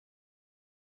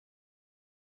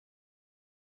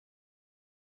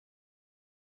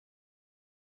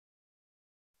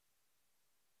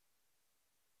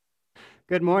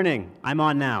Good morning. I'm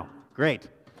on now. Great.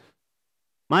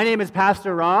 My name is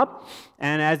Pastor Rob,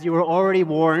 and as you were already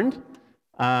warned,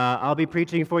 I'll be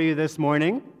preaching for you this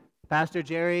morning. Pastor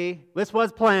Jerry, this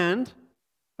was planned,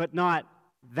 but not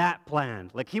that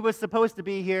planned. Like, he was supposed to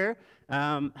be here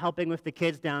helping with the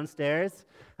kids downstairs,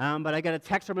 but I got a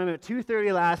text from him at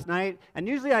 2:30 last night, and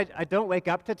usually I don't wake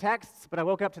up to texts, but I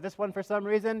woke up to this one for some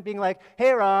reason, being like,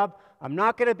 hey, Rob, I'm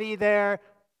not going to be there.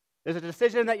 There's a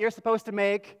decision that you're supposed to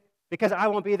make because I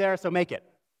won't be there, so make it.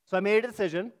 So I made a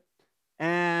decision,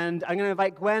 and I'm going to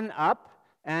invite Gwen up.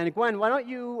 And Gwen, why don't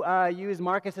you use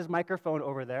Marcus's microphone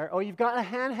over there? Oh, you've got a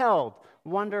handheld.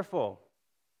 Wonderful.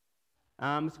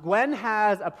 So Gwen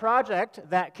has a project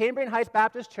that Cambrian Heights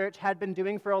Baptist Church had been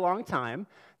doing for a long time.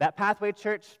 That Pathway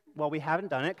Church, well, we haven't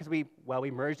done it because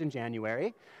we merged in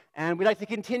January. And we'd like to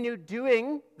continue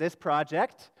doing this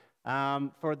project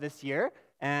for this year.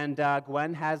 And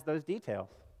Gwen has those details.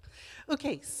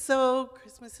 Okay, so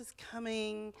Christmas is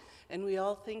coming, and we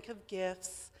all think of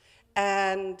gifts.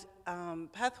 And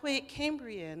Pathway at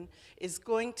Cambrian is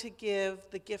going to give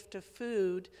the gift of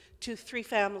food to 3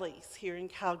 families here in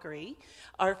Calgary.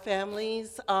 Our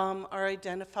families are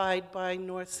identified by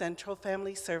North Central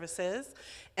Family Services,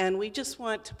 and we just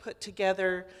want to put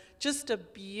together just a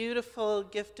beautiful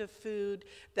gift of food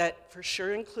that for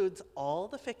sure includes all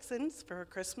the fixings for a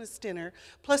Christmas dinner,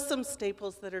 plus some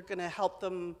staples that are going to help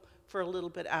them for a little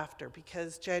bit after,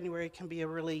 because January can be a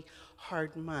really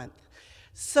hard month.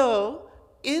 So,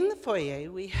 in the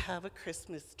foyer, we have a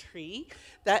Christmas tree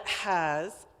that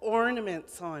has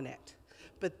ornaments on it.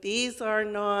 But these are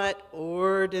not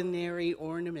ordinary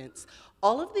ornaments.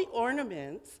 All of the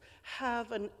ornaments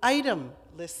have an item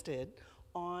listed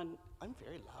on... I'm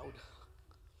very loud.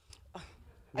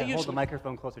 Hold the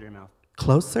microphone closer to your mouth.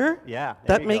 Closer? Yeah,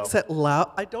 that makes it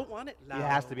loud. I don't want it loud. It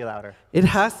has to be louder. It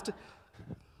has to...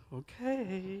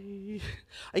 Okay.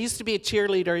 I used to be a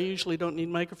cheerleader. I usually don't need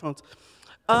microphones.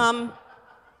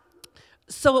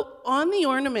 So on the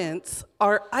ornaments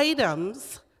are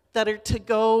items that are to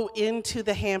go into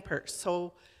the hampers.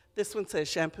 So this one says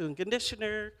shampoo and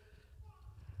conditioner.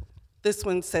 This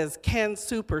one says canned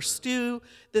soup or stew.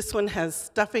 This one has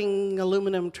stuffing,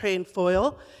 aluminum tray, and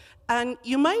foil. And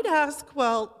you might ask,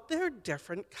 well, they're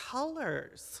different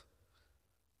colors.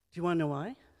 Do you want to know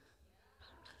why?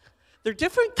 They're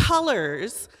different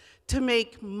colors to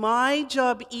make my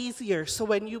job easier. So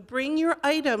when you bring your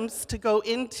items to go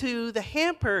into the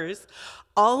hampers,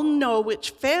 I'll know which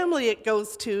family it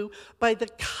goes to by the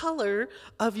color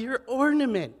of your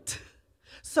ornament.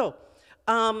 So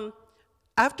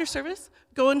after service,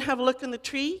 go and have a look in the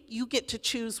tree. You get to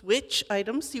choose which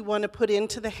items you want to put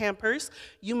into the hampers.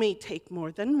 You may take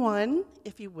more than one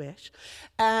if you wish.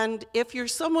 And if you're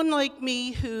someone like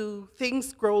me who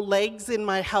things grow legs in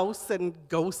my house and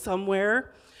go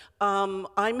somewhere,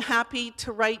 I'm happy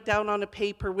to write down on a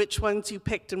paper which ones you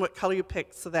picked and what color you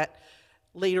picked so that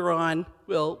later on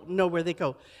we'll know where they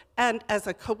go. And as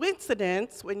a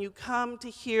coincidence, when you come to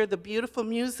hear the beautiful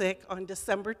music on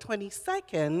December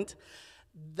 22nd,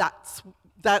 that's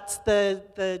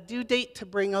the due date to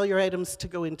bring all your items to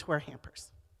go into our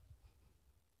hampers.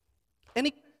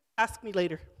 Ask me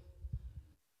later.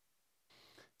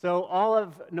 So all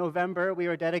of November, we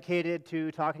were dedicated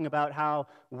to talking about how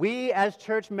we as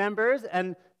church members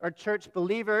and or church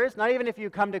believers, not even if you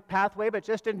come to Pathway, but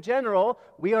just in general,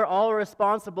 we are all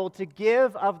responsible to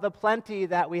give of the plenty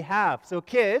that we have. So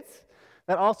kids,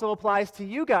 that also applies to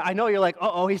you guys. I know you're like,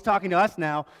 uh-oh, he's talking to us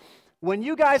now. When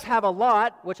you guys have a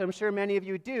lot, which I'm sure many of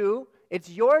you do, it's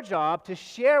your job to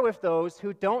share with those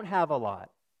who don't have a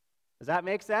lot. Does that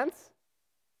make sense?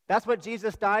 That's what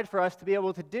Jesus died for us to be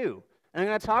able to do. And I'm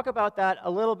going to talk about that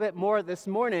a little bit more this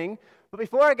morning. But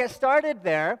before I get started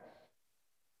there,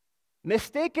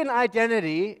 mistaken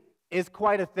identity is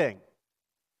quite a thing.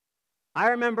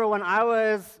 I remember when I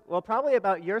was, well, probably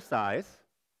about your size,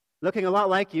 looking a lot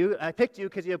like you. I picked you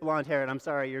because you have blonde hair, and I'm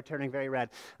sorry, you're turning very red.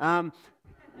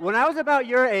 When I was about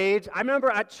your age, I remember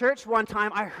at church one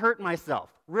time, I hurt myself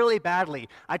really badly.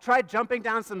 I tried jumping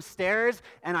down some stairs,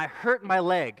 and I hurt my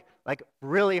leg, like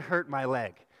really hurt my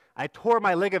leg. I tore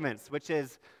my ligaments, which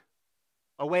is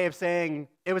a way of saying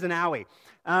it was an owie.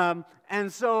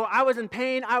 And so I was in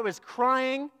pain, I was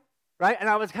crying, right? And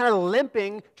I was kind of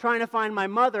limping, trying to find my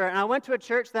mother. And I went to a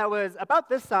church that was about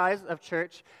this size of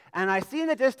church, and I see in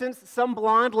the distance some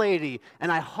blonde lady.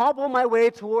 And I hobble my way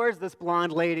towards this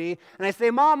blonde lady, and I say,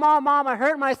 Mom, Mom, Mom, I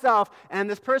hurt myself. And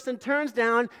this person turns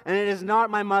down, and it is not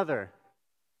my mother,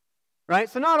 right?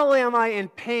 So not only am I in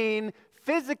pain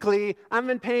physically,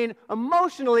 I'm in pain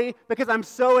emotionally because I'm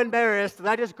so embarrassed that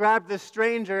I just grabbed this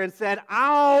stranger and said,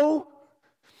 ow!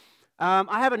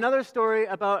 I have another story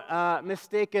about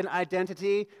mistaken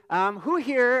identity. Who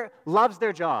here loves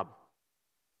their job?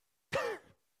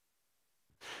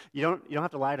 You don't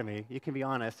have to lie to me. You can be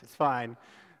honest. It's fine.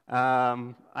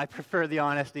 I prefer the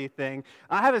honesty thing.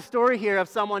 I have a story here of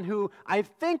someone who I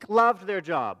think loved their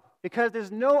job because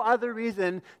there's no other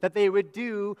reason that they would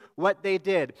do what they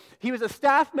did. He was a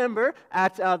staff member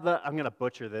at I'm going to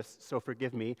butcher this, so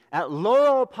forgive me, at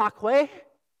Loro Paque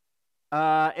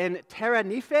in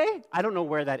Tenerife. I don't know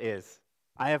where that is.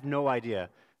 I have no idea.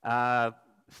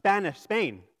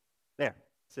 Spain. There.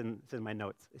 It's in my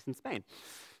notes. It's in Spain.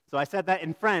 So I said that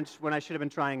in French when I should have been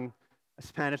trying a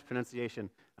Spanish pronunciation.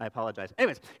 I apologize.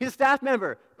 Anyways, he's a staff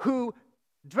member who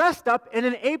dressed up in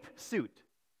an ape suit.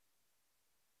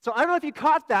 So I don't know if you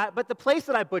caught that, but the place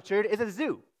that I butchered is a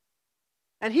zoo.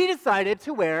 And he decided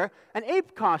to wear an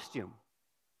ape costume.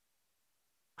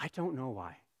 I don't know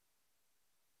why.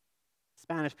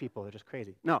 Spanish people, they're just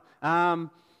crazy. No. And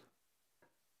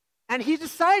he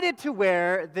decided to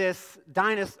wear this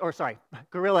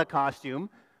gorilla costume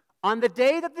on the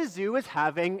day that the zoo is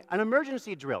having an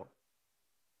emergency drill.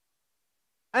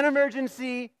 An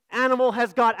emergency animal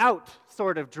has got out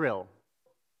sort of drill.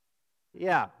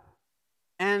 Yeah.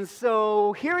 And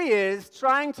so here he is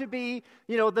trying to be,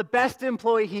 the best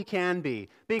employee he can be.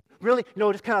 Being really,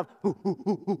 just kind of,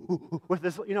 with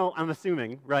this, I'm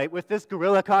assuming, right, with this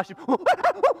gorilla costume,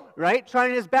 right,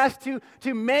 trying his best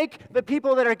to make the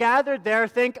people that are gathered there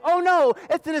think, oh no,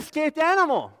 it's an escaped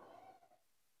animal.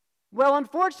 Well,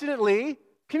 unfortunately,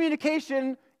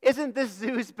 communication isn't this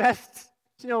zoo's best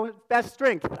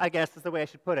strength, I guess is the way I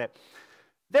should put it.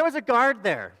 There was a guard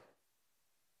there.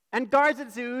 And guards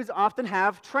at zoos often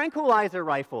have tranquilizer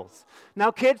rifles.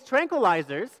 Now, kids,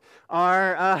 tranquilizers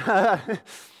are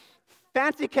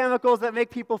fancy chemicals that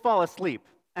make people fall asleep,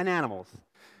 and animals.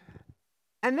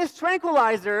 And this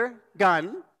tranquilizer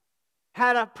gun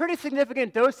had a pretty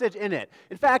significant dosage in it.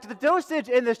 In fact, the dosage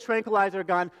in this tranquilizer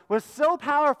gun was so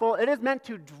powerful, it is meant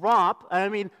to drop a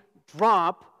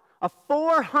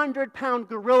 400-pound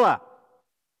gorilla.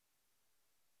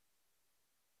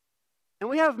 And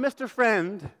we have Mr.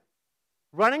 Friend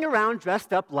running around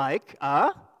dressed up like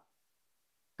a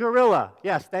gorilla.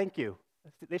 Yes, thank you.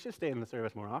 They should stay in the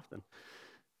service more often.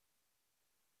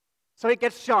 So he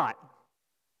gets shot.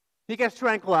 He gets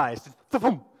tranquilized.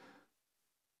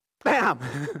 Bam!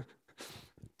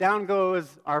 Down goes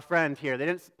our friend here. They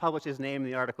didn't publish his name in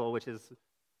the article, which is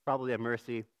probably a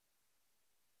mercy.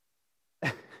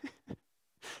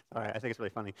 All right, I think it's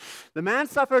really funny. The man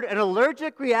suffered an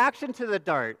allergic reaction to the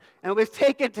dart and was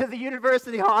taken to the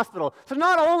university hospital. So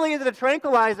not only is it a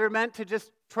tranquilizer meant to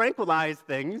just tranquilize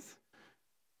things,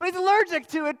 but he's allergic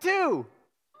to it too.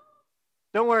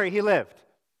 Don't worry, he lived.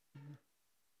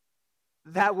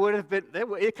 That would have been,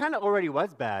 it kind of already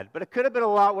was bad, but it could have been a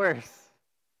lot worse.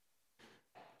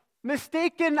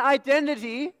 Mistaken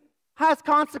identity has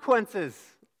consequences.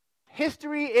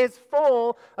 History is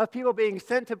full of people being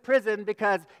sent to prison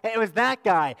because it was that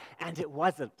guy, and it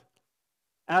wasn't.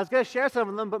 And I was going to share some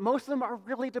of them, but most of them are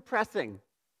really depressing.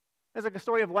 There's like a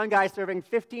story of one guy serving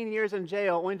 15 years in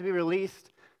jail only to be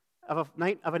released of a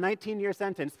 19-year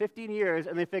sentence, 15 years,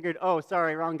 and they figured, oh,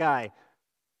 sorry, wrong guy.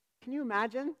 Can you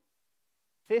imagine?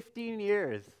 15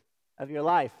 years of your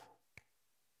life.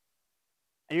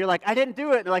 And you're like, I didn't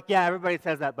do it. And they're like, yeah, everybody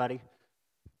says that, buddy.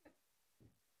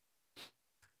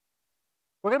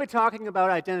 We're going to be talking about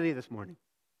identity this morning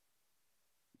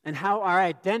and how our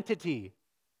identity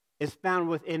is found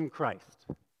within Christ.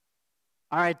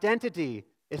 Our identity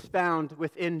is found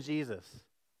within Jesus.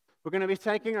 We're going to be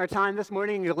taking our time this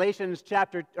morning in Galatians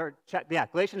chapter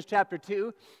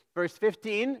 2, verse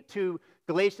 15 to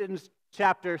Galatians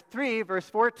chapter 3, verse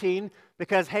 14,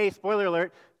 because, hey, spoiler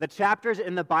alert, the chapters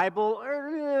in the Bible,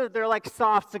 they're like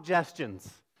soft suggestions.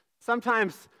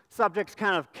 Sometimes subjects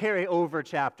kind of carry over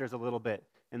chapters a little bit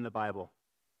in the Bible.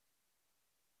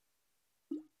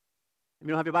 If you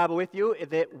don't have your Bible with you,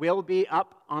 it will be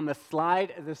up on the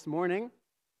slide this morning.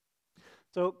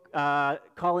 So,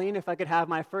 Colleen, if I could have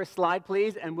my first slide,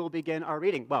 please, and we'll begin our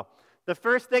reading. Well, the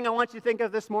first thing I want you to think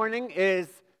of this morning is,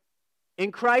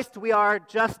 in Christ we are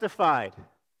justified.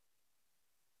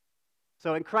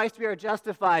 So in Christ we are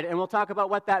justified, and we'll talk about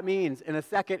what that means in a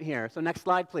second here. So next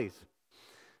slide, please.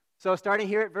 So starting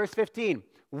here at verse 15.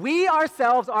 We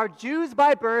ourselves are Jews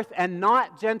by birth and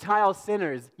not Gentile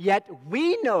sinners, yet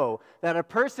we know that a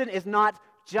person is not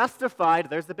justified,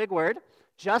 there's the big word,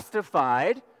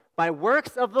 justified by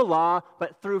works of the law,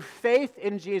 but through faith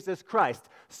in Jesus Christ.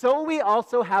 So we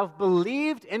also have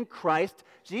believed in Christ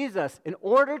Jesus in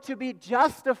order to be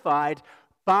justified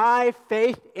by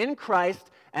faith in Christ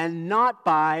and not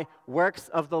by works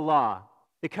of the law.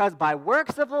 Because by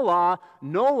works of the law,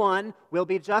 no one will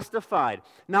be justified.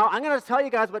 Now, I'm going to tell you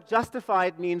guys what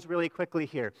justified means really quickly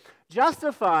here.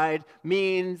 Justified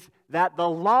means that the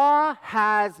law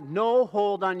has no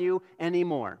hold on you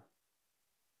anymore.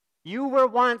 You were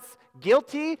once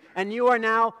guilty, and you are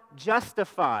now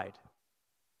justified.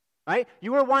 Right?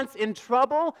 You were once in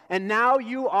trouble, and now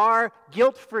you are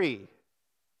guilt-free.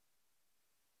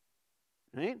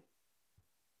 Right?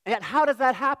 And yet, how does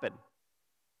that happen?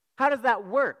 How does that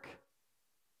work?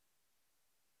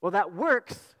 Well, that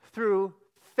works through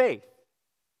faith.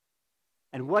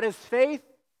 And what is faith?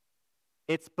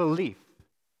 It's belief.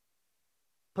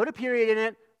 Put a period in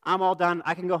it. I'm all done.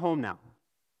 I can go home now.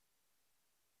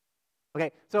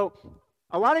 Okay, so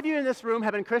a lot of you in this room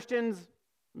have been Christians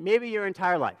maybe your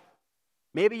entire life.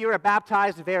 Maybe you were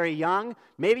baptized very young.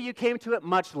 Maybe you came to it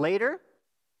much later.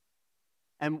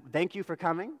 And thank you for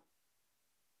coming.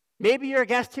 Maybe you're a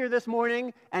guest here this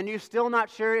morning and you're still not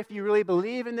sure if you really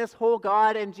believe in this whole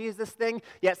God and Jesus thing,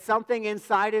 yet something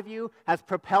inside of you has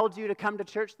propelled you to come to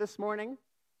church this morning.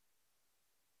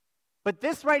 But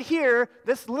this right here,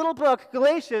 this little book,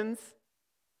 Galatians,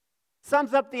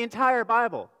 sums up the entire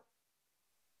Bible.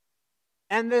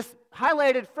 And this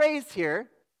highlighted phrase here,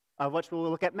 of which we'll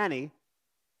look at many,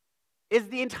 is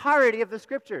the entirety of the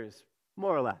Scriptures,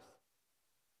 more or less.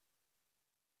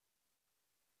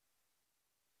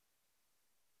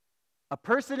 A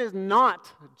person is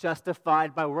not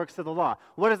justified by works of the law.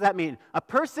 What does that mean? A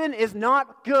person is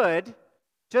not good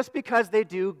just because they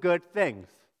do good things.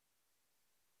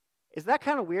 Is that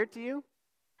kind of weird to you?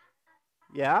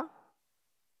 Yeah?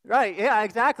 Right, yeah,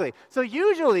 exactly. So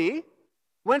usually,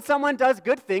 when someone does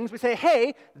good things, we say,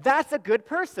 hey, that's a good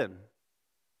person.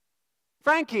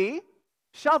 Frankie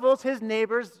shovels his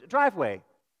neighbor's driveway.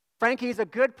 Frankie's a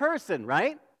good person,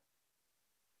 right?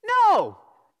 No!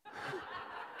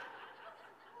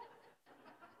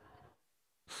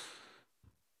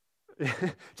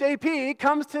 JP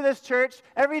comes to this church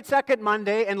every second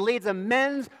Monday and leads a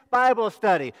men's Bible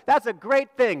study. That's a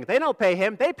great thing. They don't pay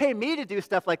him. They pay me to do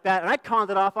stuff like that, and I conned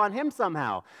it off on him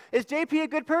somehow. Is JP a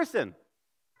good person?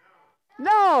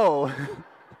 No.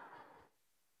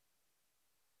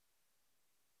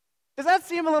 Does that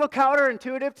seem a little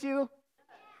counterintuitive to you?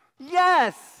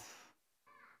 Yes.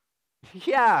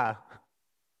 Yeah.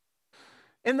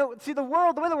 The way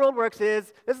the world works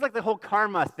is, this is like the whole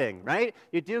karma thing, right?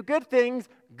 You do good things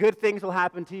will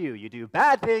happen to you. You do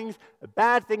bad things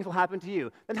will happen to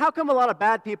you. Then how come a lot of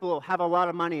bad people have a lot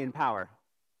of money and power?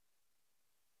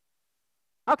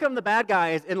 How come the bad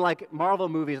guys in like Marvel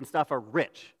movies and stuff are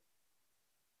rich?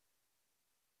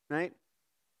 Right?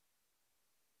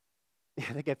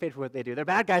 Yeah, they get paid for what they do. They're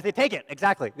bad guys, they take it.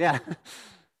 Exactly, yeah.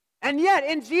 And yet,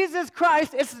 in Jesus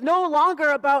Christ, it's no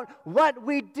longer about what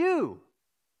we do.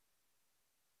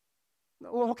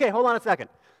 Well, okay, hold on a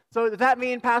second. So does that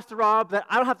mean, Pastor Rob, that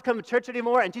I don't have to come to church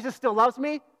anymore and Jesus still loves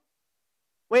me?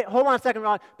 Wait, hold on a second,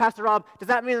 Rob. Pastor Rob, does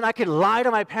that mean that I can lie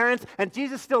to my parents and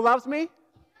Jesus still loves me?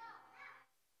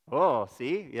 Oh,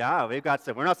 see? Yeah,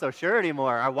 we're not so sure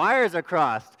anymore. Our wires are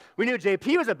crossed. We knew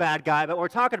JP was a bad guy, but we're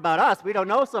talking about us. We don't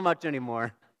know so much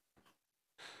anymore.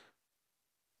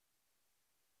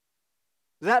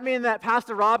 Does that mean that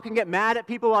Pastor Rob can get mad at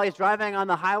people while he's driving on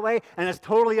the highway and it's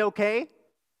totally okay?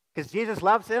 Because Jesus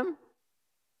loves him?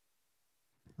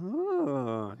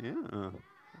 Oh, yeah.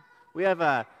 We have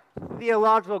a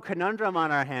theological conundrum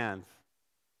on our hands.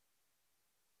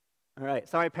 All right,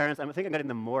 sorry, parents. I think I'm getting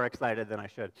them more excited than I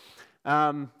should.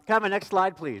 Can I have my next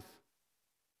slide, please?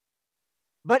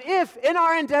 But if, in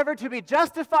our endeavor to be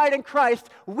justified in Christ,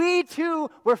 we too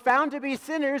were found to be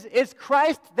sinners, is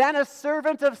Christ then a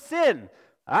servant of sin?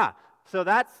 So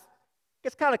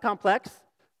it's kind of complex.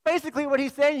 Basically, what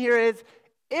he's saying here is,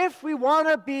 if we want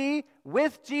to be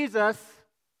with Jesus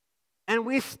and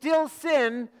we still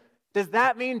sin, does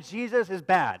that mean Jesus is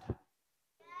bad?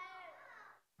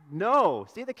 No.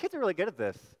 See, the kids are really good at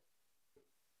this.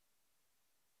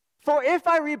 For if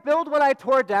I rebuild what I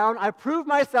tore down, I prove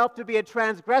myself to be a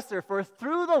transgressor, for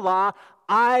through the law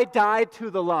I died to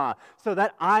the law, so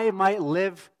that I might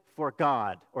live for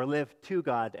God, or live to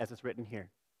God, as it's written here.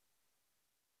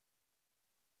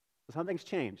 So something's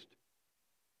changed.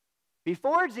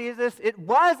 Before Jesus, it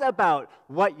was about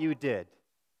what you did.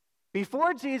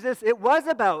 Before Jesus, it was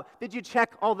about, did you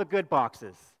check all the good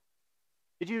boxes?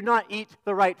 Did you not eat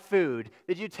the right food?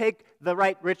 Did you take the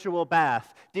right ritual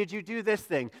bath? Did you do this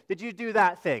thing? Did you do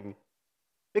that thing?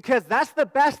 Because that's the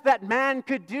best that man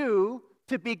could do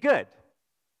to be good,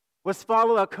 was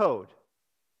follow a code.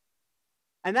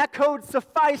 And that code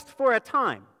sufficed for a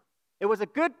time. It was a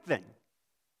good thing.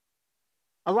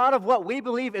 A lot of what we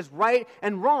believe is right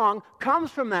and wrong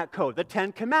comes from that code. The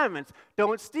 10 Commandments.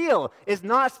 Don't steal. Is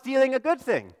not stealing a good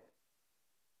thing?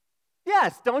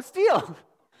 Yes, don't steal.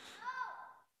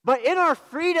 But in our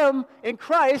freedom in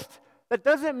Christ, that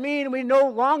doesn't mean we no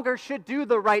longer should do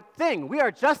the right thing. We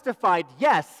are justified,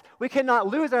 yes. We cannot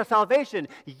lose our salvation,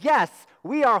 yes.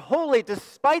 We are holy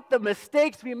despite the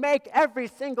mistakes we make every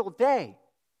single day.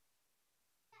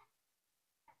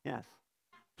 Yes.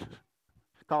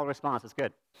 Call and response is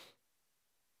good.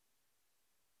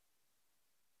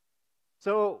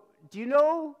 So, do you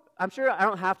know, I'm sure I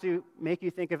don't have to make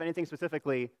you think of anything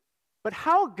specifically, but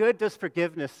how good does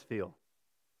forgiveness feel?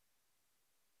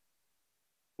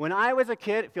 When I was a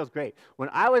kid, it feels great. When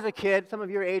I was a kid, some of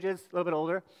your ages, a little bit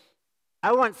older,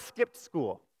 I once skipped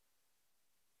school.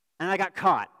 And I got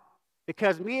caught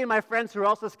because me and my friends who were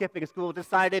also skipping school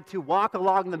decided to walk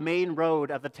along the main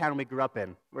road of the town we grew up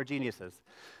in. We're geniuses.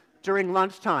 During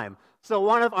lunchtime. So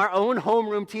one of our own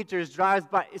homeroom teachers drives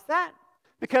by. Is that?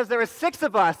 Because there were 6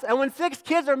 of us. And when 6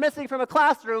 kids are missing from a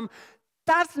classroom,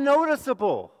 that's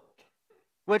noticeable.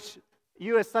 Which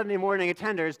you as Sunday morning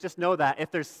attenders just know that.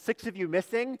 If there's 6 of you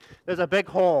missing, there's a big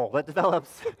hole that develops.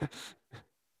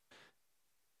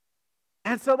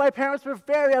 And so my parents were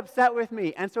very upset with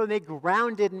me. And so they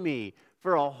grounded me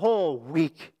for a whole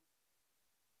week.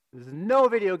 There's no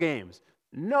video games,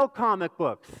 no comic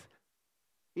books.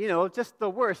 You know, just the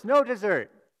worst. No dessert.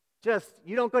 Just,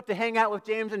 you don't get to hang out with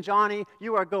James and Johnny.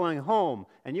 You are going home,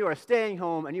 and you are staying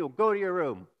home, and you will go to your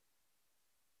room.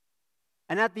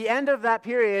 And at the end of that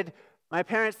period, my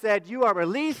parents said, you are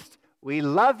released. We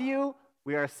love you.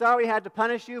 We are sorry we had to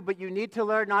punish you, but you need to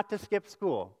learn not to skip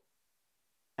school.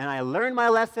 And I learned my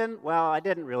lesson. Well, I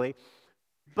didn't really.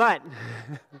 But,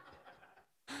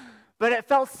 but it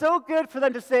felt so good for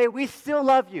them to say, we still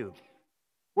love you.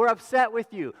 We're upset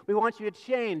with you. We want you to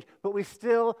change, but we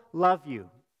still love you.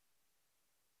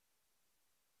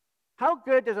 How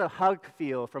good does a hug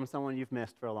feel from someone you've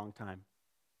missed for a long time?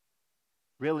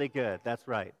 Really good, that's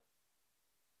right.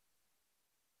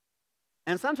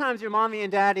 And sometimes your mommy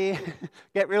and daddy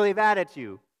get really mad at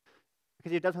you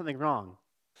because you've done something wrong.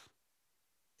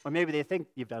 Or maybe they think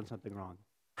you've done something wrong.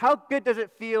 How good does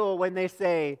it feel when they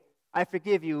say, I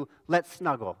forgive you, let's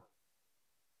snuggle?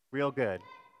 Real good.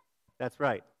 That's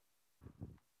right.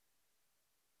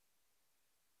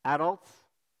 Adults,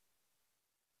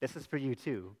 this is for you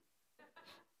too.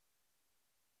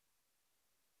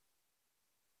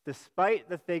 Despite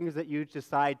the things that you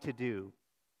decide to do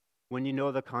when you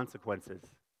know the consequences,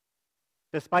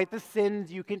 despite the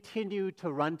sins you continue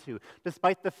to run to,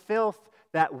 despite the filth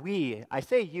that I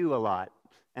say you a lot,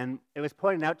 and it was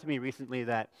pointed out to me recently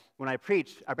that when I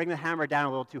preach, I bring the hammer down a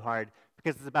little too hard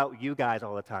because it's about you guys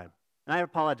all the time. And I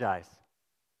apologize.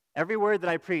 Every word that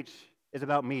I preach is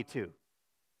about me too.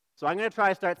 So I'm going to try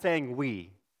to start saying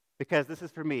we, because this is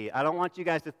for me. I don't want you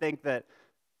guys to think that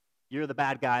you're the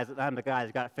bad guys, that I'm the guy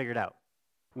who's got it figured out.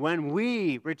 When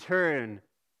we return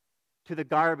to the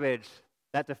garbage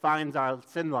that defines our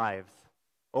sin lives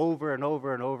over and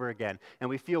over and over again,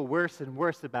 and we feel worse and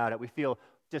worse about it, we feel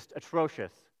just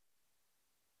atrocious,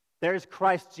 there's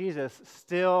Christ Jesus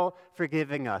still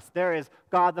forgiving us. There is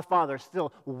God the Father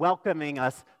still welcoming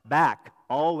us back,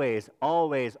 always,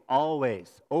 always, always,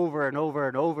 over and over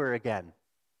and over again.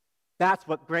 That's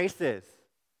what grace is.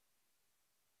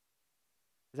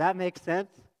 Does that make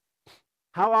sense?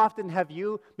 How often have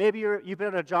maybe you've been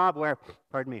in a job where,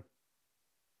 pardon me,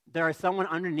 there is someone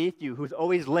underneath you who's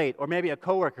always late, or maybe a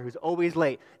coworker who's always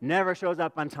late, never shows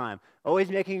up on time, always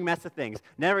making a mess of things,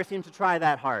 never seems to try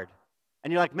that hard.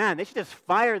 And you're like, man, they should just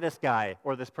fire this guy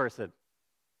or this person.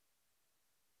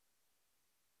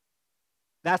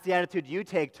 That's the attitude you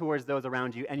take towards those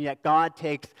around you, and yet God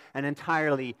takes an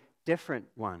entirely different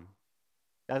one,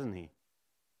 doesn't he?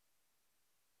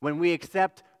 When we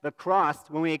accept the cross,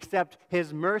 when we accept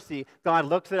his mercy, God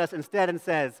looks at us instead and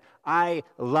says, I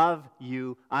love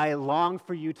you. I long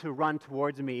for you to run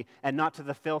towards me and not to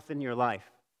the filth in your life.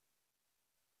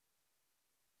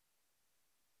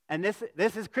 And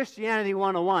this is Christianity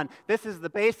 101. This is the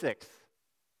basics.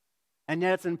 And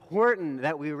yet it's important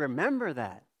that we remember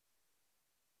that.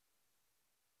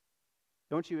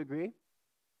 Don't you agree?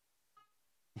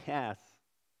 Yes.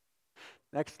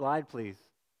 Next slide, please.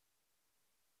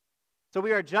 So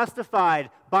we are justified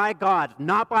by God,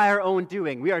 not by our own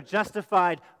doing. We are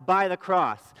justified by the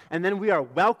cross. And then we are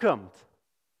welcomed.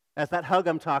 That's that hug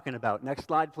I'm talking about. Next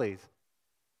slide, please.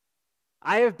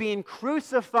 I have been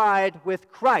crucified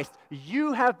with Christ.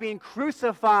 You have been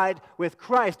crucified with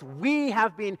Christ. We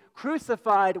have been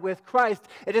crucified with Christ.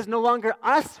 It is no longer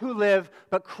us who live,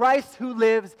 but Christ who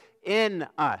lives in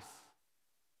us.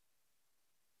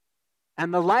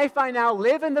 And the life I now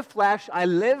live in the flesh, I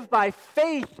live by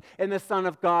faith in the Son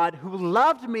of God, who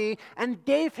loved me and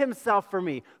gave himself for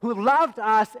me, who loved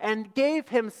us and gave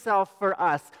himself for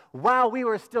us while we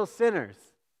were still sinners.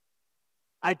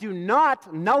 I do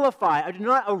not nullify, I do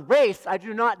not erase, I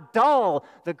do not dull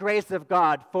the grace of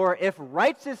God. For if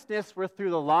righteousness were through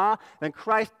the law, then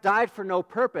Christ died for no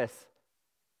purpose.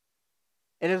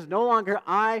 It is no longer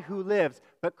I who lives,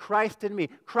 but Christ in me.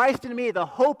 Christ in me, the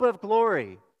hope of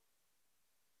glory.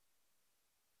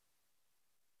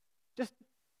 Just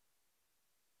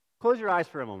close your eyes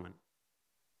for a moment,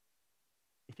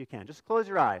 if you can. Just close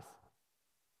your eyes.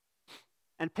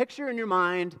 And picture in your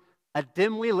mind a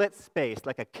dimly lit space,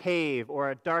 like a cave or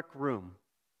a dark room.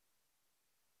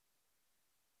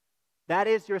 That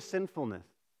is your sinfulness.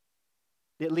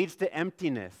 It leads to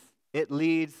emptiness. It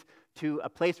leads to a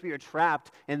place where you're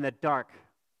trapped in the dark.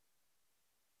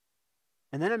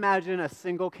 And then imagine a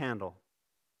single candle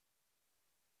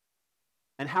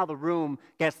and how the room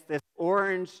gets this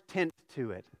orange tint to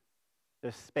it,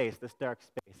 this space, this dark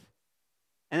space.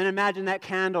 And then imagine that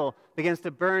candle begins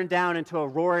to burn down into a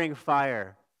roaring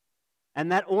fire.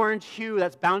 And that orange hue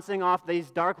that's bouncing off these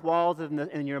dark walls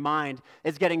in your mind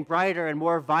is getting brighter and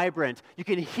more vibrant. You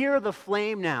can hear the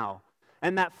flame now,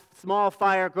 and that small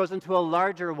fire grows into a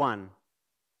larger one.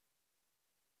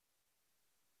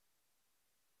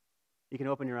 You can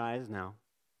open your eyes now.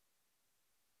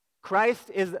 Christ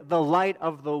is the light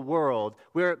of the world.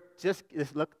 Look,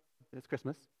 it's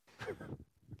Christmas.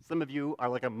 Some of you are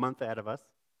like a month ahead of us.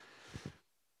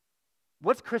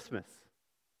 What's Christmas?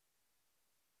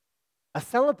 A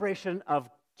celebration of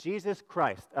Jesus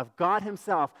Christ, of God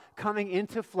himself coming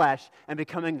into flesh and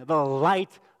becoming the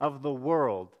light of the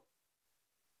world.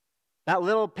 That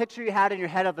little picture you had in your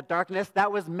head of the darkness,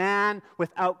 that was man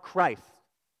without Christ.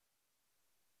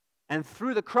 And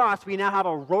through the cross, we now have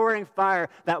a roaring fire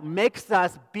that makes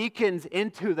us beacons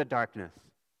into the darkness.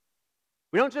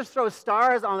 We don't just throw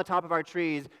stars on the top of our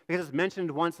trees because it's mentioned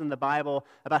once in the Bible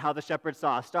about how the shepherd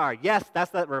saw a star. Yes,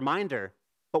 that's that reminder.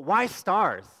 But why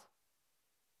stars?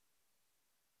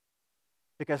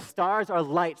 Because stars are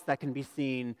lights that can be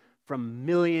seen from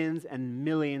millions and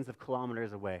millions of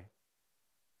kilometers away.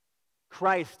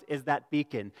 Christ is that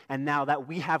beacon, and now that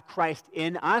we have Christ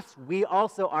in us, we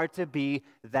also are to be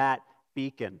that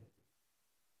beacon.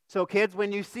 So kids,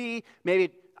 when you see,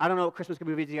 maybe, I don't know what Christmas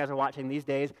movies you guys are watching these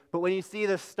days, but when you see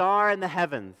the star in the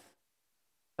heavens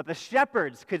that the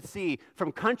shepherds could see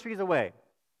from countries away,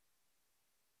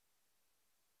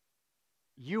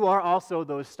 you are also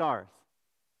those stars.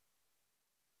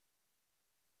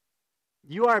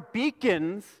 You are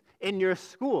beacons in your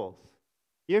schools.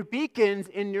 You're beacons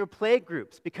in your play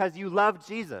groups because you love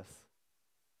Jesus.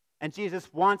 And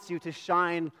Jesus wants you to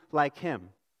shine like him.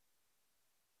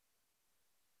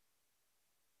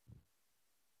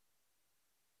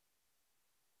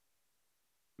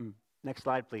 Next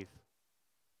slide, please.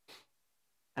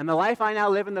 And the life I now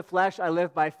live in the flesh, I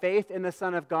live by faith in the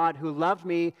Son of God who loved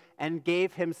me and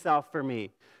gave himself for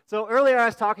me. So earlier I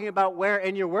was talking about where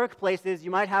in your workplaces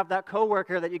you might have that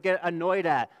coworker that you get annoyed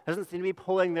at, doesn't seem to be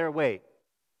pulling their weight.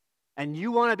 And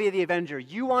you want to be the avenger.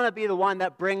 You want to be the one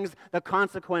that brings the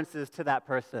consequences to that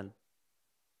person.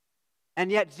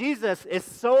 And yet Jesus is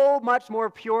so much more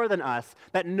pure than us,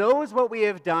 that knows what we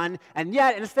have done, and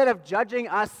yet instead of judging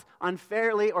us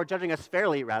unfairly, or judging us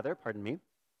fairly rather, pardon me,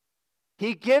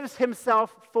 he gives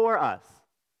himself for us.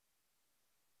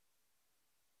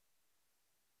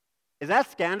 Is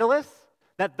that scandalous?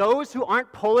 That those who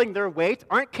aren't pulling their weight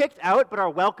aren't kicked out but are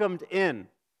welcomed in.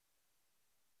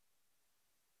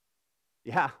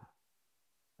 Yeah.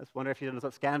 I just wonder if you know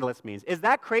what scandalous means. Is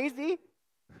that crazy?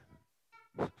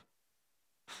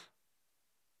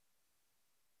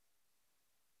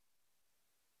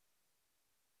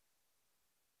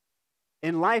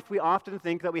 In life, we often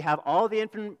think that we have all the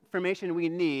information we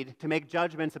need to make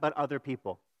judgments about other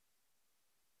people.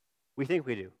 We think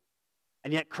we do.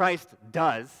 And yet Christ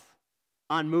does,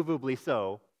 unmovably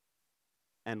so,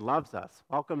 and loves us,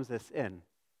 welcomes us in.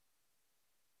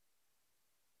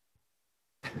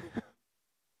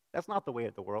 That's not the way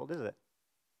of the world, is it?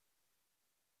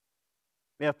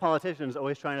 We have politicians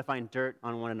always trying to find dirt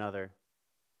on one another.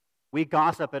 We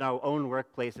gossip in our own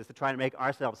workplaces to try to make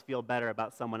ourselves feel better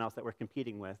about someone else that we're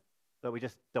competing with that we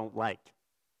just don't like.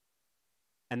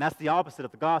 And that's the opposite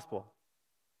of the gospel.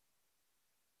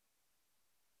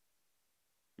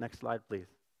 Next slide, please.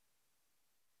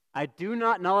 I do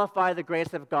not nullify the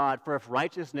grace of God, for if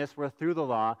righteousness were through the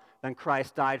law, then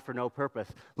Christ died for no purpose.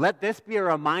 Let this be a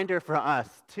reminder for us,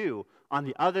 too, on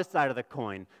the other side of the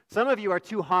coin. Some of you are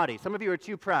too haughty. Some of you are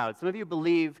too proud. Some of you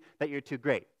believe that you're too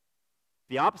great.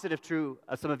 The opposite of true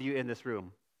of some of you in this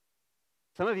room.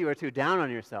 Some of you are too down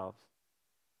on yourselves.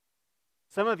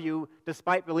 Some of you,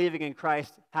 despite believing in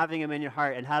Christ, having him in your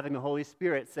heart, and having the Holy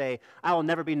Spirit, say, I will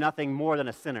never be nothing more than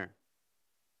a sinner.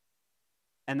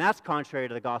 And that's contrary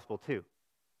to the gospel too.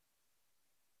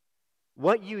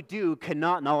 What you do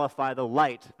cannot nullify the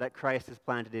light that Christ has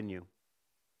planted in you.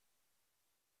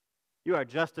 You are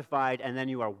justified and then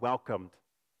you are welcomed.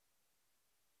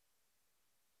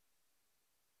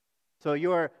 So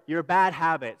your bad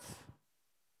habits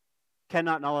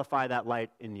cannot nullify that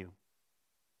light in you.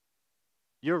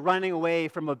 Your running away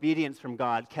from obedience from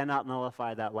God cannot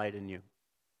nullify that light in you.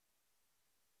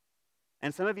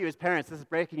 And some of you as parents, this is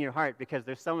breaking your heart because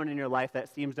there's someone in your life that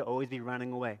seems to always be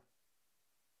running away.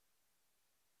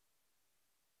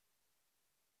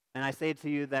 And I say to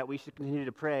you that we should continue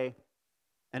to pray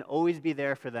and always be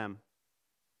there for them.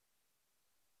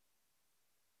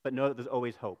 But know that there's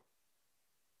always hope.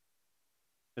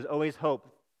 There's always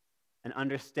hope and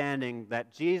understanding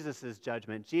that Jesus'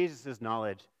 judgment, Jesus'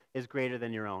 knowledge is greater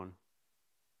than your own.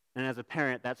 And as a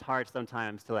parent, that's hard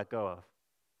sometimes to let go of.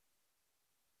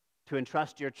 To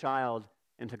entrust your child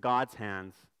into God's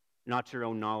hands, not your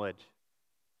own knowledge,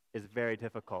 is very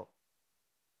difficult.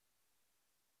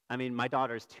 I mean, my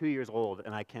daughter is 2 years old,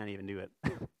 and I can't even do it.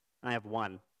 I have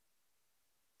one.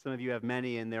 Some of you have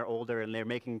many, and they're older, and they're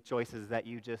making choices that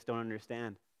you just don't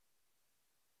understand.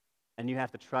 And you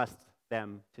have to trust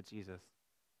them to Jesus.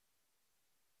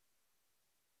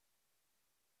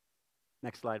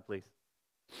 Next slide, please.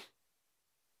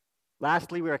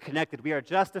 Lastly, we are connected. We are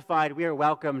justified, we are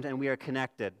welcomed, and we are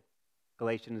connected.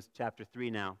 Galatians chapter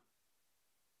 3 now.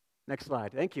 Next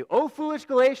slide. Thank you. Oh, foolish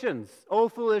Galatians. Oh,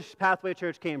 foolish Pathway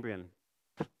Church Cambrian.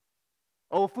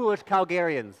 Oh, foolish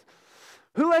Calgarians.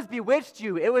 Who has bewitched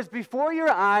you? It was before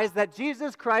your eyes that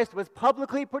Jesus Christ was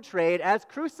publicly portrayed as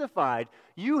crucified.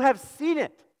 You have seen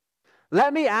it.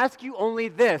 Let me ask you only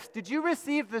this. Did you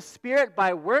receive the Spirit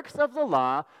by works of the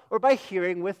law or by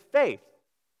hearing with faith?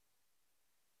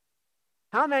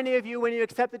 How many of you, when you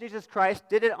accepted Jesus Christ,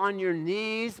 did it on your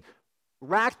knees,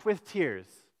 racked with tears?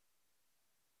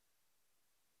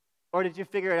 Or did you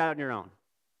figure it out on your own?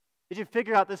 Did you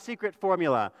figure out the secret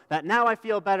formula that now I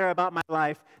feel better about my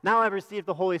life, now I've received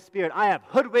the Holy Spirit, I have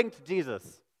hoodwinked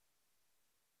Jesus?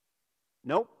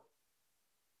 Nope.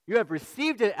 You have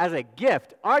received it as a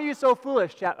gift. Are you so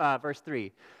foolish? Verse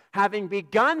 3. Having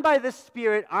begun by the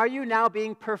Spirit, are you now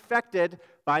being perfected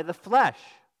by the flesh?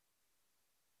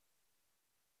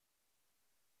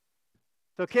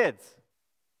 So kids,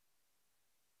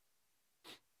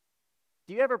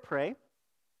 do you ever pray?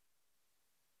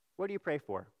 What do you pray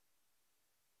for?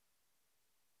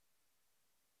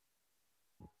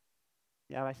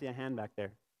 Yeah, I see a hand back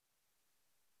there.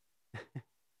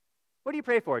 What do you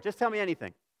pray for? Just tell me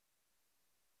anything.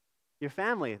 Your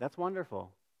family, that's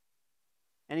wonderful.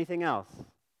 Anything else?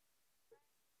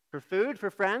 For food,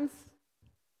 for friends?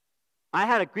 I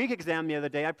had a Greek exam the other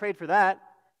day. I prayed for that.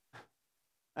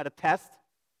 I had a test.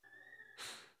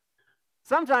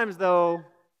 Sometimes, though,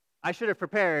 I should have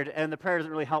prepared, and the prayer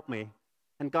doesn't really help me,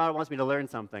 and God wants me to learn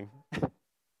something.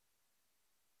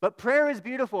 But prayer is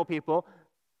beautiful, people,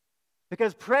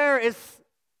 because prayer is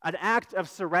an act of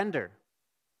surrender,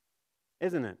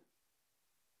 isn't it?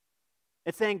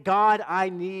 It's saying, God, I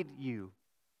need you.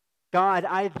 God,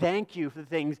 I thank you for the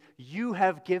things you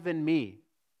have given me,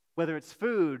 whether it's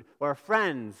food or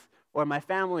friends or my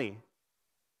family,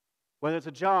 whether it's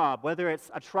a job, whether it's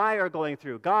a trial going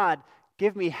through. God,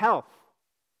 give me health.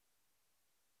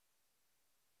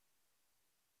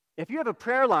 If you have a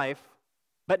prayer life,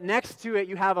 but next to it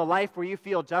you have a life where you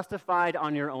feel justified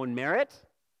on your own merit,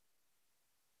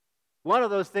 one of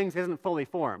those things isn't fully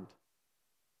formed.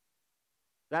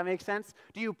 Does that make sense?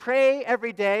 Do you pray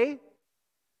every day,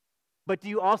 but do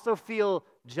you also feel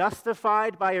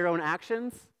justified by your own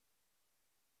actions?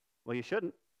 Well, you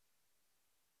shouldn't.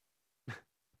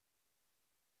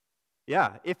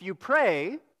 Yeah, if you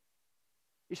pray,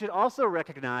 you should also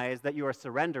recognize that you are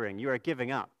surrendering, you are giving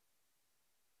up.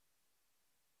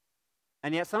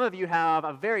 And yet some of you have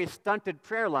a very stunted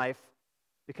prayer life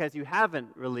because you haven't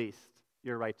released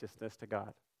your righteousness to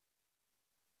God.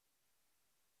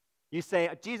 You say,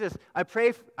 Jesus, I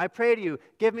pray to you,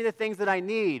 give me the things that I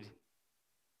need.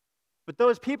 But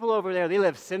those people over there, they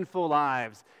live sinful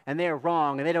lives, and they are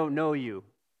wrong, and they don't know you.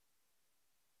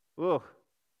 Ooh.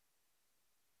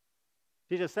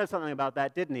 Jesus said something about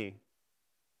that, didn't he?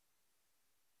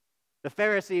 The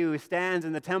Pharisee who stands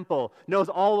in the temple, knows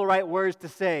all the right words to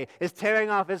say, is tearing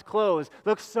off his clothes,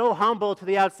 looks so humble to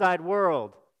the outside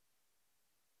world.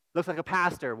 Looks like a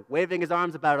pastor waving his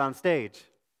arms about on stage.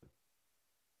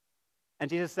 And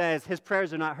Jesus says his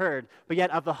prayers are not heard, but yet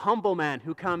of the humble man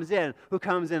who comes in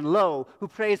low, who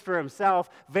prays for himself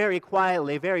very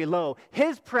quietly, very low,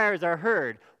 his prayers are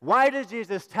heard. Why does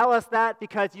Jesus tell us that?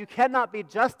 Because you cannot be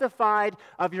justified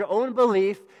of your own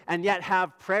belief and yet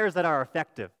have prayers that are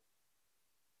effective.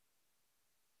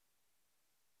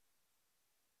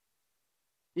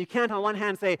 You can't on one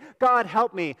hand say, God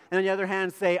help me, and on the other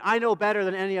hand say, I know better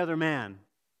than any other man.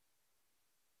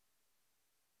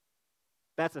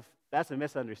 That's a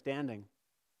misunderstanding.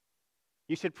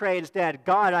 You should pray instead,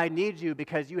 God, I need you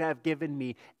because you have given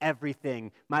me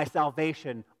everything, my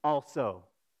salvation also.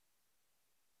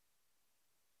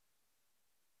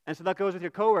 And so that goes with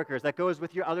your coworkers, that goes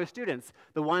with your other students,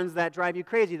 the ones that drive you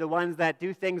crazy, the ones that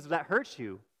do things that hurt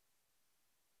you.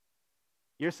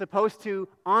 You're supposed to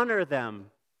honor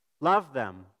them, love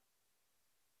them,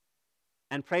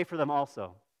 and pray for them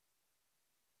also.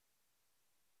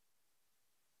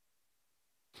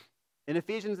 In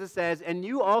Ephesians it says, and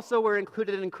you also were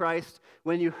included in Christ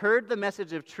when you heard the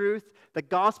message of truth, the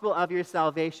gospel of your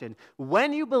salvation.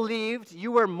 When you believed,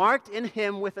 you were marked in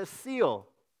him with a seal.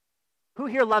 Who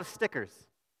here loves stickers?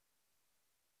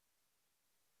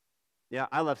 Yeah,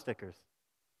 I love stickers.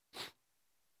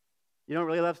 You don't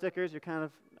really love stickers?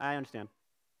 I understand.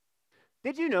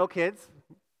 Did you know, kids,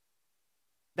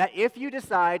 that if you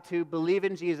decide to believe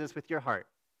in Jesus with your heart,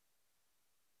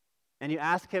 and you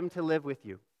ask him to live with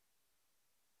you,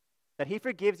 that he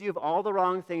forgives you of all the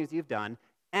wrong things you've done,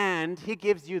 and he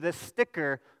gives you the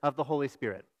sticker of the Holy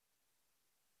Spirit?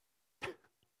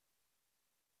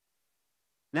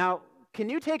 Now, can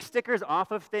you take stickers off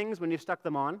of things when you've stuck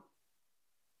them on?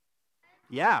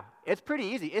 Yeah, it's pretty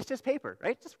easy. It's just paper,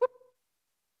 right? Just whoop.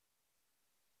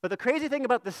 But the crazy thing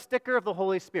about the sticker of the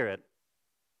Holy Spirit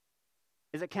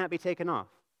is it can't be taken off.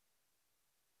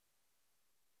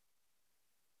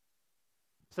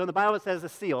 So in the Bible it says a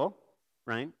seal,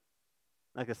 right?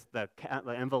 Like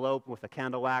the envelope with the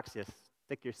candle wax, you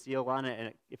stick your seal on it,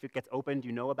 and if it gets opened,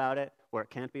 you know about it, or it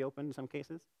can't be opened in some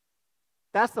cases.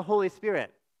 That's the Holy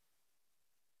Spirit.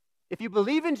 If you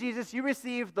believe in Jesus, you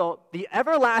receive the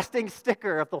everlasting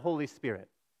sticker of the Holy Spirit.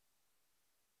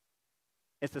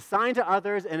 It's a sign to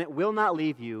others, and it will not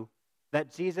leave you,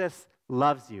 that Jesus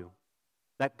loves you,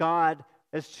 that God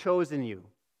has chosen you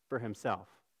for himself.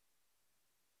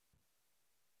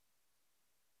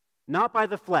 Not by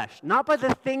the flesh, not by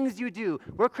the things you do.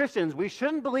 We're Christians. We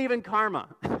shouldn't believe in karma.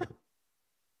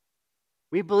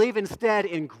 We believe instead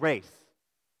in grace.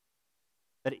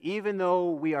 That even though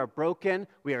we are broken,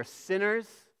 we are sinners,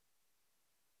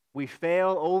 we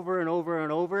fail over and over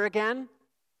and over again,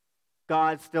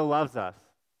 God still loves us.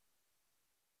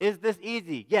 Is this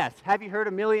easy? Yes. Have you heard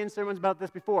a million sermons about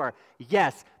this before?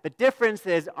 Yes. The difference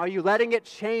is, are you letting it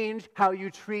change how you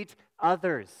treat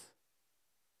others?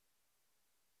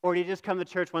 Or do you just come to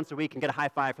church once a week and get a high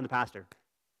five from the pastor?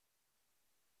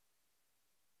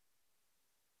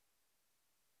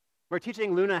 We're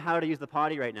teaching Luna how to use the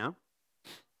potty right now.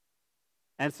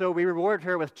 And so we reward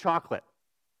her with chocolate.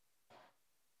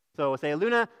 So we'll say,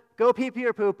 Luna, go pee-pee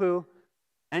or poo-poo,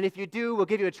 and if you do, we'll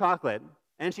give you a chocolate.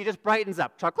 And she just brightens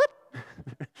up. Chocolate?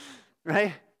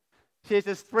 Right? She's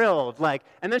just thrilled,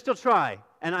 and then she'll try.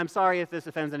 And I'm sorry if this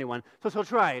offends anyone. So she'll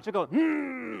try it. She'll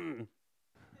go,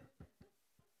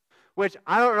 which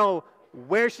I don't know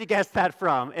where she gets that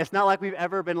from. It's not like we've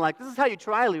ever been like, this is how you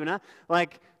try, Luna.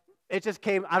 It just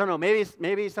came, I don't know,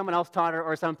 maybe someone else taught her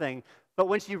or something. But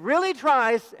when she really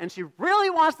tries and she really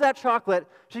wants that chocolate,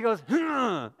 she goes,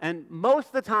 and most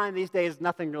of the time these days,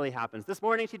 nothing really happens. This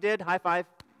morning she did, high five,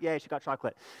 yay, she got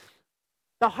chocolate.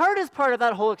 The hardest part of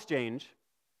that whole exchange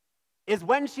is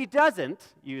when she doesn't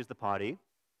use the potty,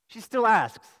 she still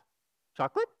asks,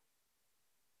 chocolate?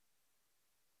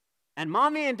 And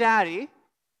mommy and daddy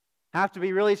have to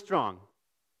be really strong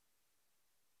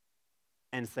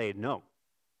and say no.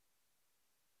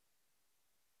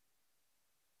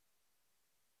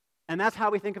 And that's how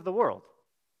we think of the world.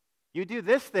 You do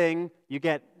this thing, you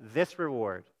get this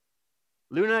reward.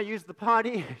 Luna used the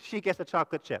potty, she gets a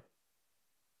chocolate chip.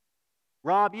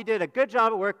 Rob, you did a good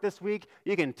job at work this week,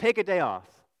 you can take a day off.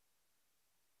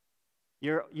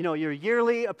 Your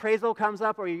yearly appraisal comes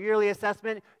up or your yearly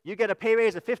assessment, you get a pay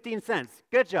raise of 15 cents.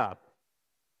 Good job.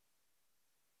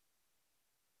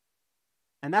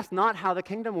 And that's not how the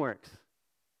kingdom works.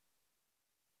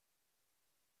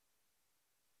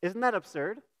 Isn't that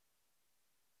absurd?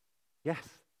 Yes,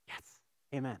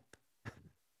 amen.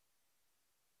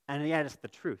 And yet it's the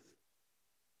truth.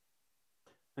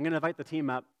 I'm going to invite the team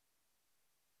up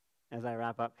as I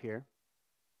wrap up here.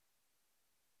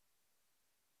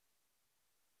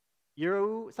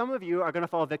 Some of you are going to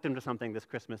fall victim to something this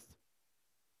Christmas.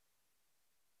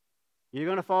 You're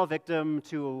going to fall victim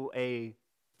to a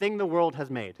thing the world has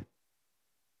made.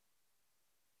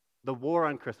 The war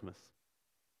on Christmas.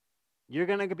 You're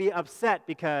going to be upset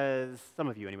because, some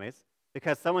of you anyways,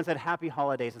 because someone said Happy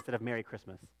Holidays instead of Merry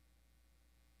Christmas.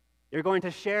 You're going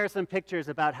to share some pictures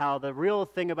about how the real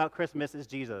thing about Christmas is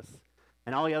Jesus,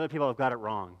 and all the other people have got it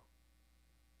wrong.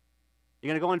 You're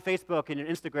going to go on Facebook and your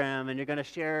Instagram, and you're going to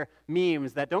share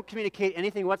memes that don't communicate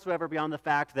anything whatsoever beyond the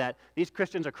fact that these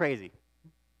Christians are crazy.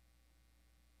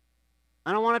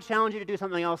 I don't want to challenge you to do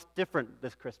something else different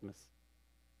this Christmas.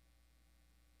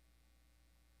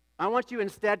 I want you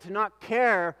instead to not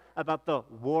care about the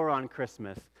war on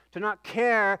Christmas, to not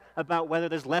care about whether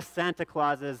there's more Santa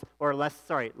Clauses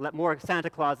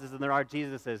than there are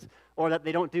Jesuses, or that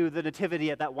they don't do the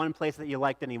nativity at that one place that you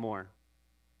liked anymore.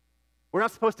 We're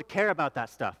not supposed to care about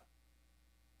that stuff.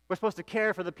 We're supposed to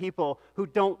care for the people who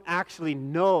don't actually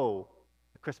know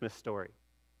the Christmas story.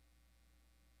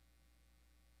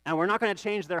 And we're not going to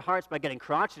change their hearts by getting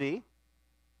crotchety.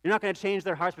 You're not going to change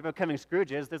their hearts by becoming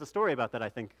Scrooges. There's a story about that, I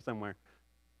think, somewhere.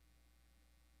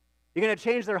 You're going to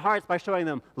change their hearts by showing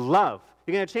them love.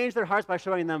 You're going to change their hearts by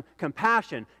showing them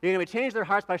compassion. You're going to change their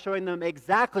hearts by showing them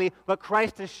exactly what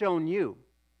Christ has shown you.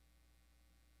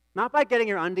 Not by getting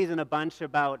your undies in a bunch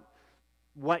about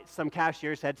what some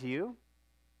cashier said to you,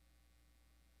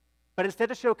 but instead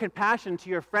to show compassion to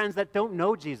your friends that don't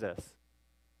know Jesus,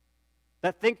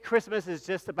 that think Christmas is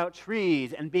just about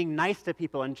trees and being nice to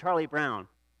people and Charlie Brown.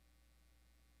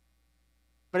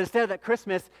 But instead that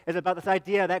Christmas is about this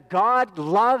idea that God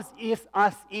loves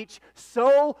us each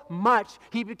so much,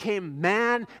 he became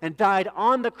man and died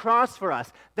on the cross for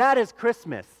us. That is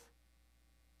Christmas.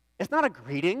 It's not a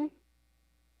greeting.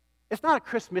 It's not a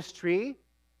Christmas tree.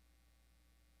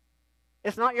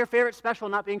 It's not your favorite special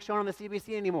not being shown on the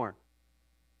CBC anymore.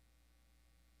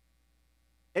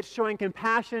 It's showing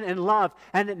compassion and love,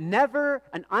 and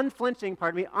unflinching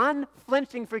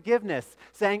forgiveness,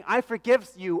 saying, I forgive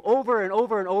you over and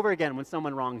over and over again when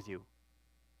someone wrongs you.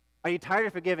 Are you tired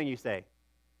of forgiving, you say?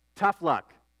 Tough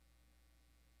luck.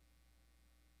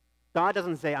 God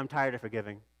doesn't say, I'm tired of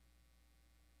forgiving.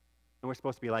 And we're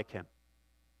supposed to be like him.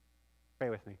 Pray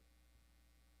with me.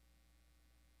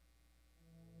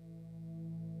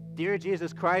 Dear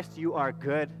Jesus Christ, you are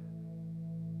good.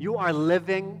 You are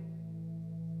living.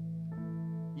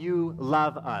 You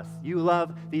love us. You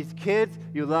love these kids.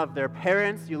 You love their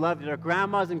parents. You love their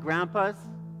grandmas and grandpas.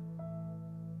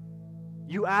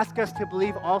 You ask us to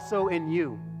believe also in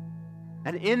you.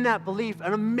 And in that belief,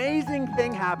 an amazing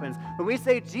thing happens. When we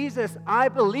say, Jesus, I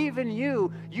believe in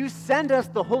you, you send us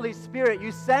the Holy Spirit.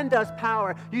 You send us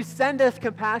power. You send us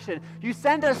compassion. You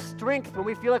send us strength when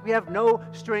we feel like we have no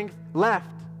strength left.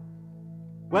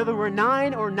 Whether we're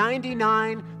 9 or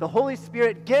 99, the Holy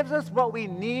Spirit gives us what we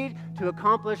need to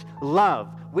accomplish love.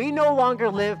 We no longer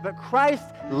live, but Christ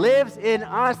lives in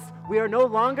us. We are no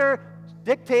longer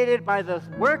dictated by the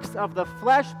works of the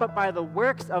flesh, but by the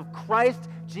works of Christ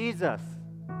Jesus.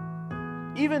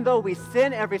 Even though we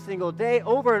sin every single day,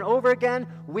 over and over again,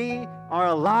 we are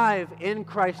alive in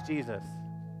Christ Jesus.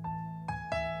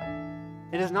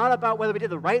 It is not about whether we did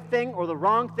the right thing or the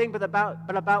wrong thing, but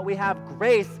about we have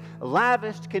grace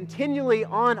lavished continually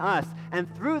on us. And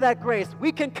through that grace,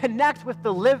 we can connect with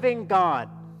the living God.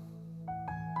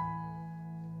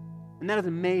 And that is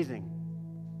amazing.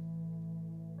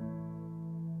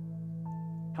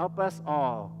 Help us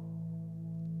all,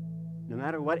 no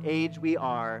matter what age we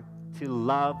are, to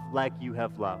love like you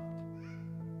have loved.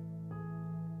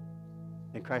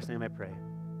 In Christ's name I pray.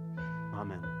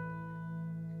 Amen.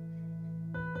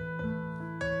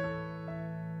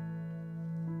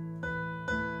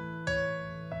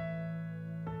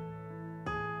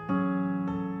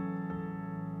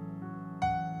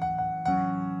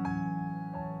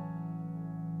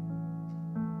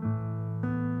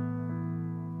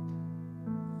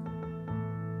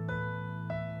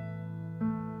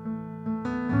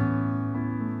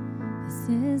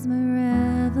 Is my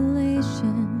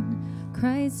revelation,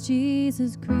 Christ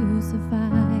Jesus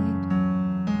crucified.